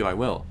fucking video, I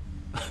will.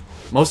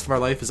 Most of our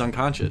life is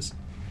unconscious.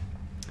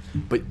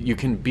 But you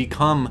can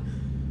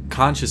become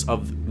conscious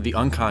of the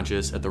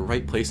unconscious at the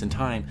right place and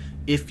time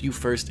if you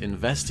first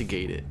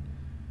investigate it.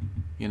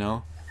 You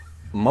know?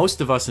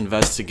 Most of us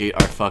investigate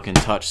our fucking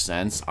touch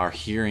sense, our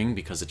hearing,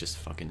 because it just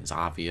fucking is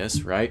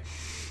obvious, right?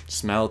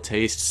 Smell,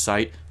 taste,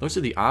 sight, those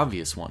are the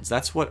obvious ones.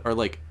 That's what are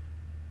like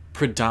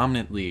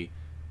predominantly,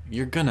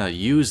 you're gonna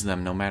use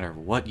them no matter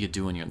what you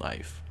do in your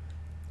life.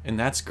 And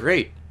that's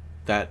great.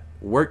 That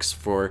works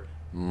for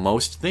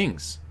most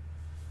things.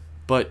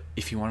 But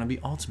if you want to be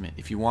ultimate,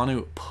 if you want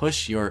to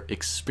push your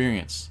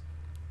experience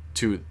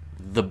to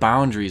the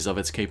boundaries of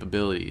its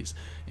capabilities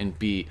and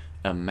be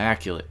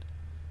immaculate,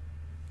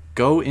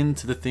 go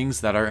into the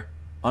things that are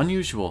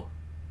unusual,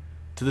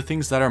 to the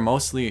things that are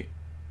mostly,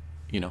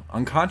 you know,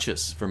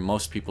 unconscious for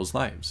most people's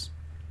lives.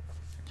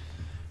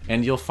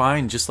 And you'll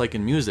find, just like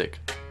in music,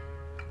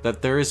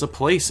 that there is a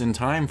place in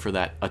time for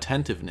that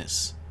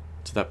attentiveness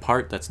to that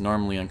part that's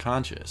normally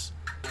unconscious.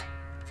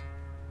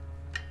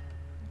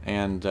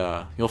 And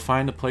you'll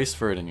find a place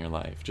for it in your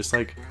life, just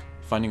like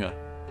finding a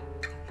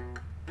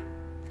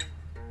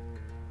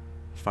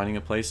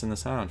place in the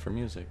sound for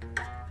music.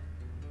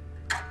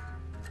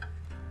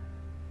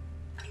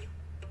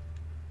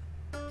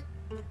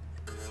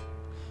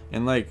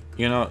 And like,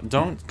 you know,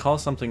 don't call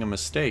something a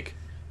mistake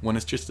when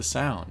it's just a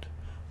sound.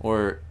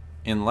 Or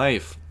in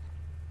life,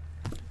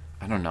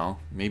 I don't know,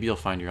 maybe you'll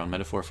find your own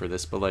metaphor for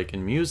this, but like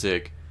in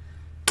music,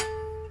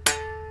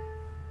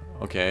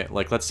 okay,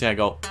 like let's say I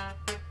go,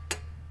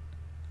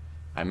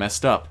 I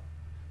messed up.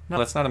 No,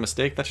 that's not a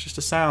mistake, that's just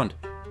a sound.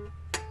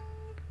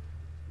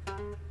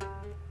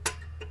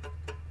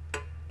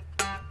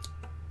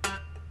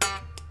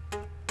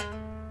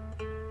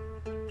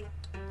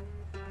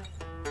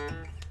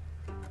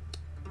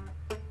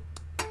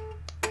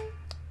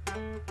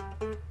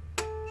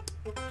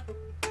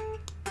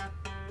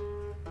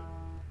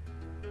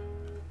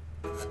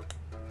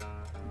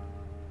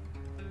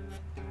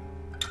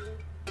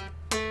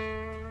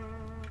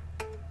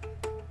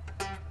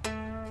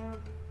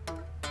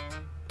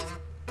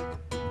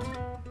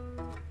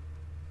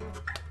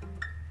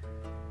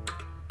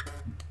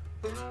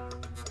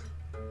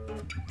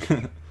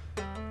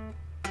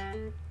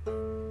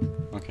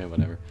 Okay,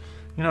 whatever.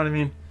 You know what I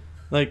mean?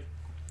 Like,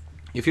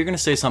 if you're gonna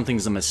say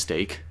something's a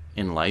mistake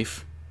in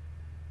life,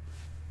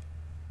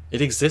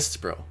 it exists,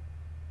 bro.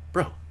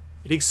 Bro,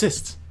 it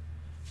exists.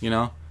 You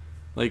know?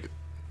 Like,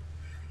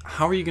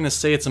 how are you gonna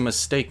say it's a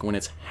mistake when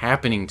it's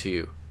happening to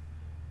you?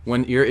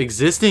 When you're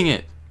existing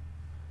it?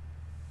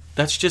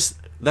 That's just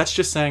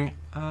saying,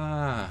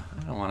 I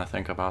don't want to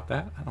think about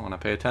that. I don't want to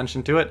pay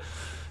attention to it.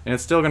 And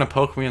it's still gonna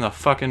poke me in the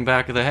fucking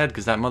back of the head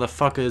because that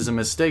motherfucker is a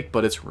mistake,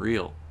 but it's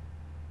real.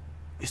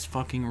 It's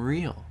fucking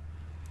real.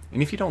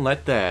 And if you don't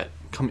let that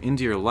come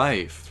into your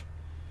life,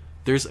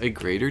 there's a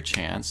greater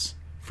chance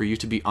for you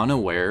to be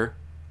unaware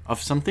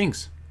of some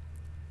things.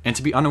 And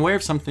to be unaware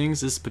of some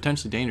things is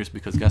potentially dangerous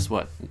because guess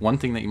what? One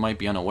thing that you might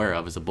be unaware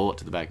of is a bullet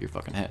to the back of your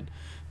fucking head.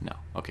 No.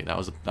 Okay, that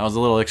was a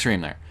little extreme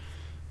there.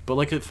 But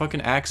like a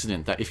fucking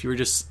accident that if you were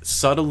just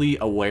subtly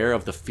aware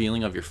of the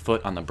feeling of your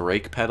foot on the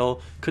brake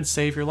pedal could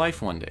save your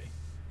life one day.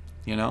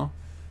 You know?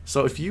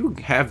 So if you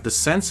have the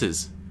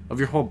senses of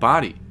your whole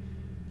body,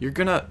 you're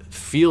gonna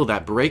feel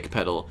that brake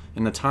pedal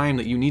in the time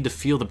that you need to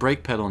feel the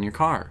brake pedal in your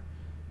car,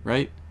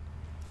 right?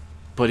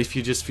 But if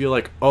you just feel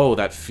like, oh,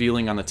 that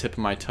feeling on the tip of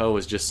my toe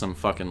is just some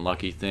fucking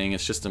lucky thing,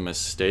 it's just a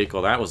mistake,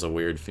 well, that was a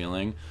weird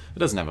feeling, it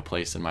doesn't have a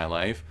place in my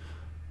life.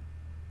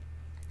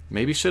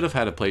 Maybe should have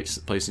had a place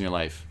in your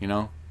life, you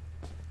know?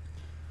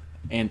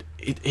 And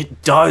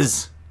it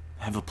does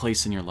have a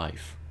place in your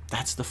life.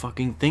 That's the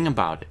fucking thing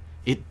about it.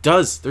 It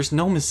does. There's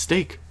no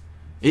mistake.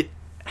 It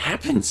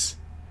happens.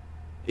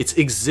 It's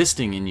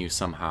existing in you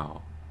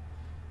somehow.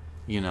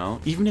 You know?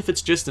 Even if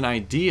it's just an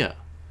idea.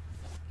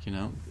 You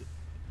know?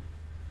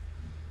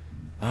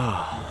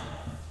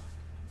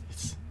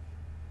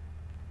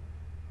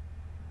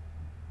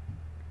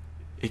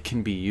 It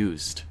can be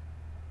used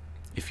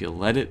if you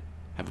let it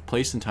have a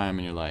place and time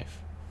in your life.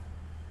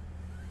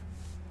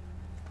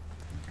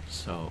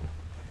 So,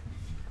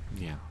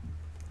 yeah,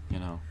 you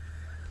know.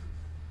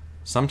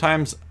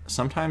 Sometimes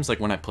like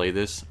when I play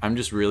this, I'm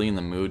just really in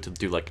the mood to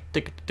do like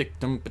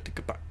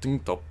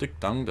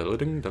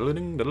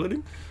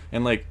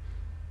and like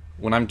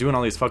when I'm doing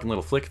all these fucking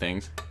little flick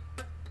things.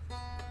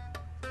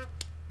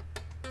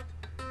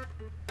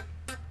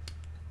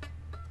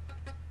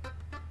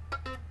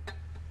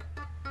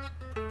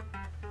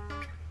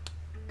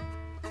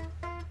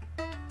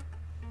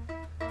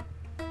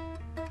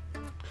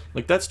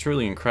 Like, that's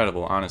truly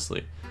incredible,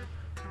 honestly.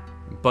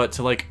 But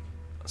to, like,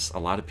 a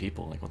lot of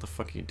people, like, what the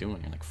fuck are you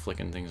doing? You're, like,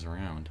 flicking things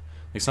around.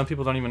 Like, some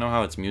people don't even know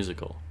how it's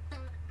musical.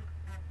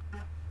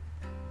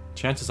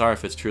 Chances are,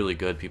 if it's truly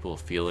good, people will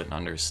feel it and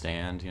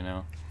understand, you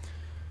know?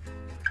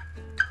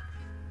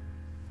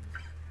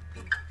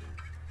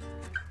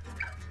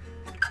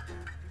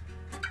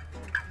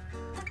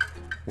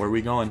 Where are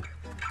we going?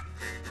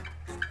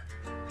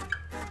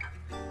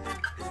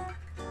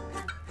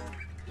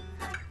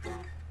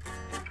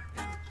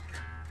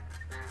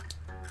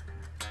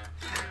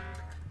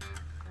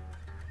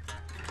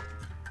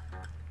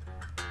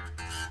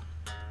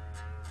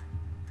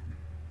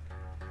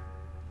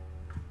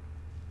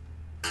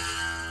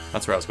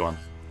 That's where I was going.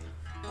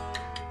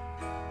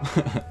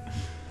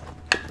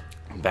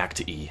 Back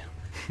to E.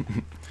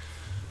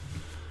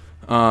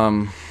 Yeah,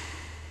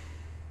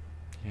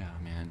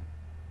 man.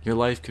 Your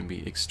life can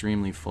be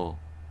extremely full.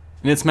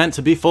 And it's meant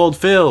to be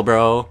fulfilled,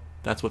 bro.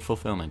 That's what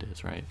fulfillment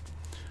is, right?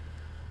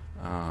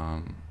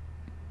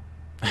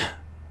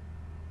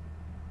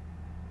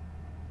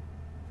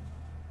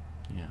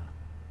 Yeah.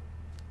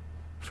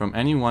 From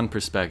any one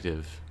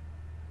perspective,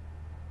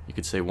 you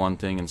could say one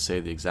thing and say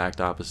the exact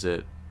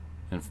opposite,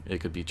 and it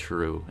could be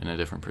true in a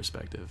different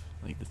perspective.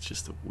 Like, it's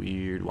just a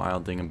weird,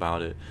 wild thing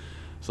about it.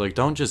 So, like,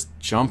 don't just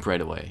jump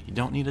right away. You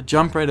don't need to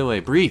jump right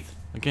away. Breathe.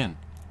 Again.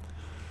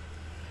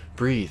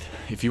 Breathe.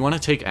 If you want to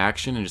take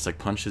action and just, like,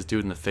 punch this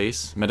dude in the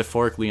face,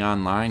 metaphorically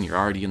online, you're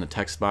already in the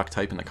text box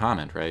typing the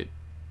comment, right?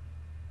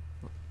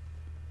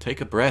 Take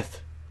a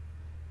breath.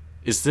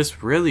 Is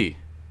this really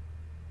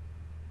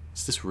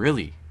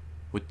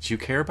what you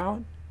care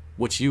about?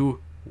 What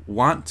you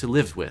want to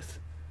live with?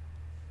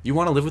 You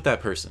want to live with that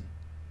person.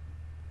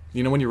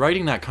 You know, when you're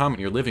writing that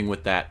comment, you're living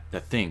with that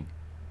thing.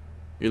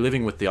 You're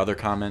living with the other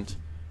comment,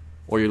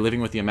 or you're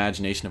living with the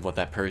imagination of what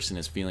that person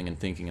is feeling and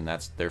thinking, and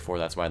therefore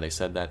that's why they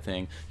said that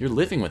thing. You're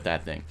living with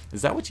that thing.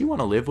 Is that what you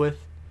want to live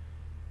with?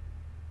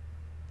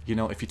 You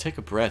know, if you take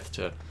a breath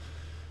to...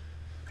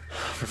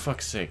 For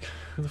fuck's sake,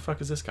 who the fuck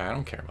is this guy? I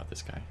don't care about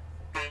this guy.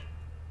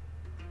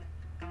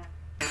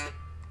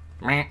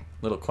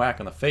 Little quack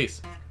on the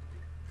face.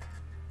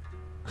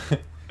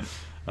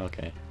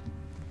 Okay.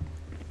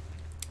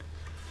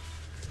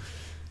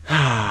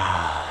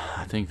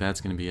 I think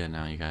that's going to be it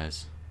now, you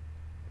guys.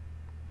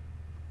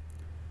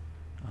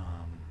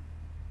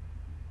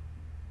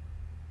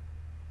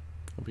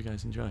 Hope you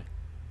guys enjoy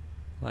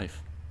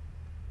life.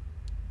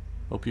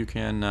 Hope you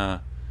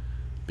can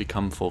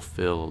become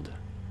fulfilled.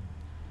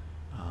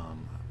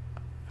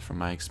 From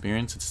my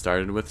experience, it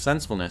started with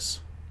sensefulness.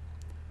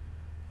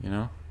 You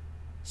know?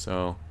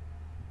 So,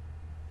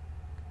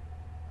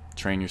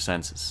 train your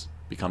senses.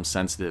 Become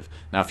sensitive.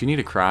 Now, if you need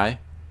to cry,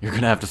 you're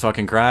going to have to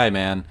fucking cry,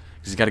 man.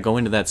 Because you got to go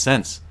into that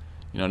sense.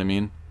 You know what I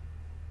mean?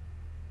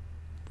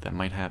 That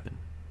might happen.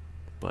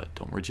 But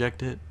don't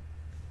reject it.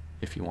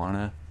 If you want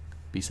to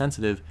be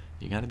sensitive,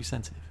 you got to be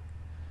sensitive.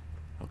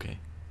 Okay?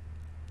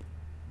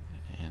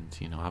 And,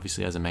 you know,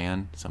 obviously as a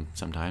man,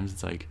 sometimes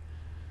it's like,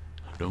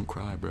 don't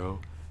cry, bro.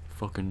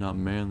 You're fucking not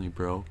manly,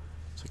 bro.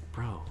 It's like,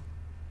 bro.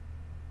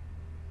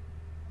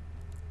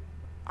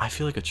 I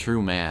feel like a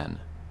true man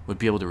would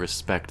be able to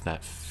respect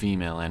that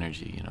female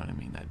energy, you know what I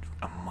mean? That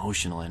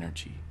emotional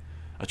energy.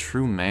 A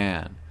true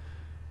man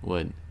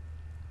would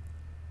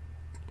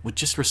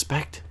just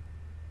respect,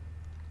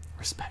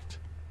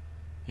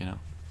 you know?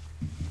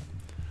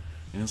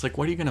 And it's like,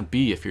 what are you gonna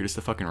be if you're just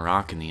a fucking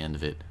rock in the end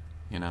of it,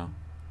 you know?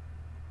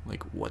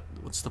 Like,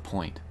 what's the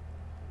point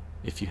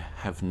if you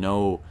have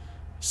no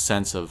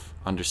sense of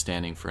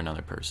understanding for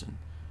another person?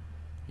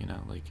 You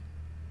know, like,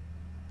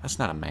 that's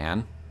not a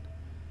man.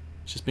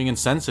 It's just being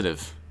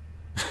insensitive.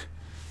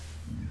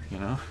 You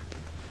know?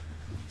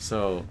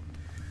 So,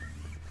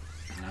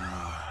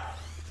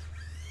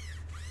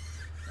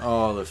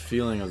 oh, the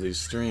feeling of these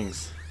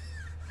strings.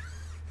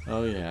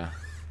 Oh yeah.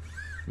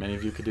 Many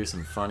of you could do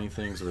some funny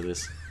things with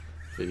this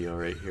video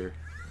right here.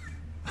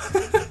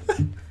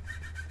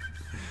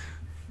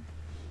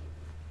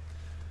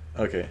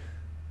 Okay.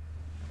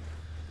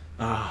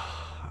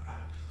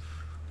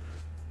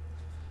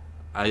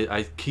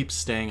 I keep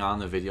staying on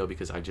the video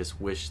because I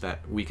just wish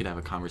that we could have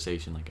a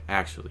conversation, like,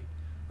 actually.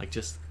 Like, I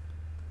just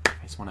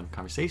want to have a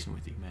conversation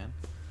with you, man.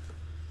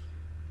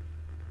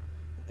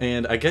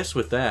 And I guess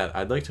with that,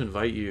 I'd like to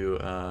invite you,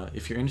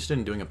 if you're interested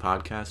in doing a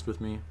podcast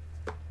with me,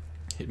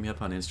 hit me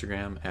up on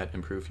Instagram at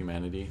Improve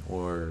Humanity,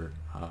 or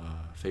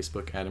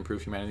Facebook at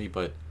Improve Humanity,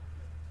 but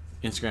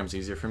Instagram's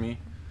easier for me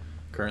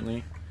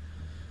currently.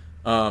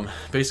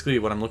 Basically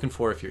what I'm looking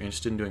for, if you're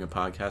interested in doing a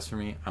podcast for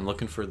me, I'm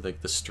looking for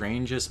like the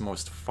strangest,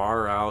 most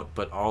far out,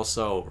 but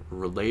also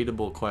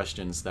relatable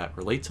questions that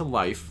relate to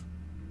life,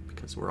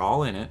 because we're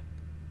all in it,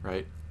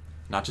 right?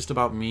 Not just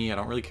about me. I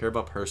don't really care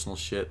about personal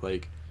shit.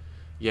 Like,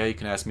 yeah, you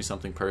can ask me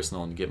something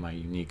personal and get my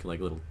unique,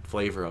 like, little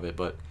flavor of it,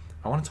 but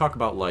I want to talk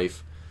about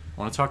life. I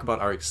want to talk about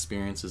our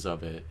experiences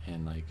of it,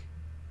 and like,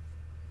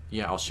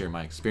 yeah, I'll share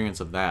my experience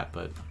of that,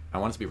 but I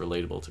want it to be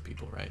relatable to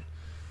people, right?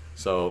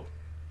 So,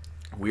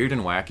 weird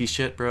and wacky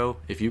shit, bro.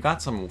 If you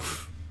got some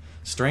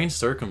strange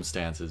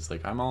circumstances,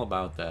 like, I'm all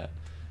about that.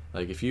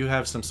 Like, if you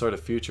have some sort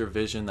of future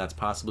vision that's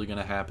possibly going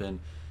to happen,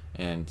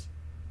 and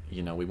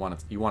you know,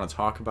 you want to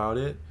talk about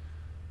it,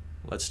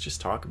 let's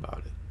just talk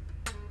about it.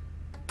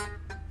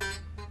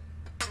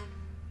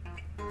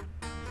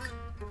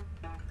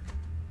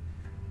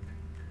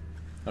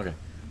 Okay.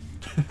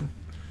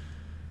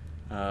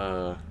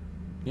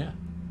 Yeah.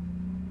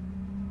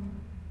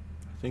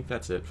 I think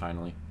that's it,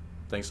 finally.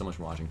 Thanks so much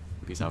for watching.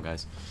 Peace out,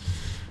 guys.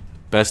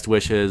 Best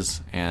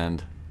wishes,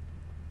 and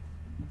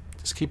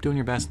just keep doing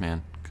your best,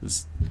 man,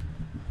 because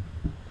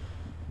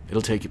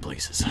it'll take you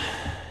places.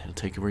 It'll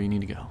take you where you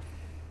need to go.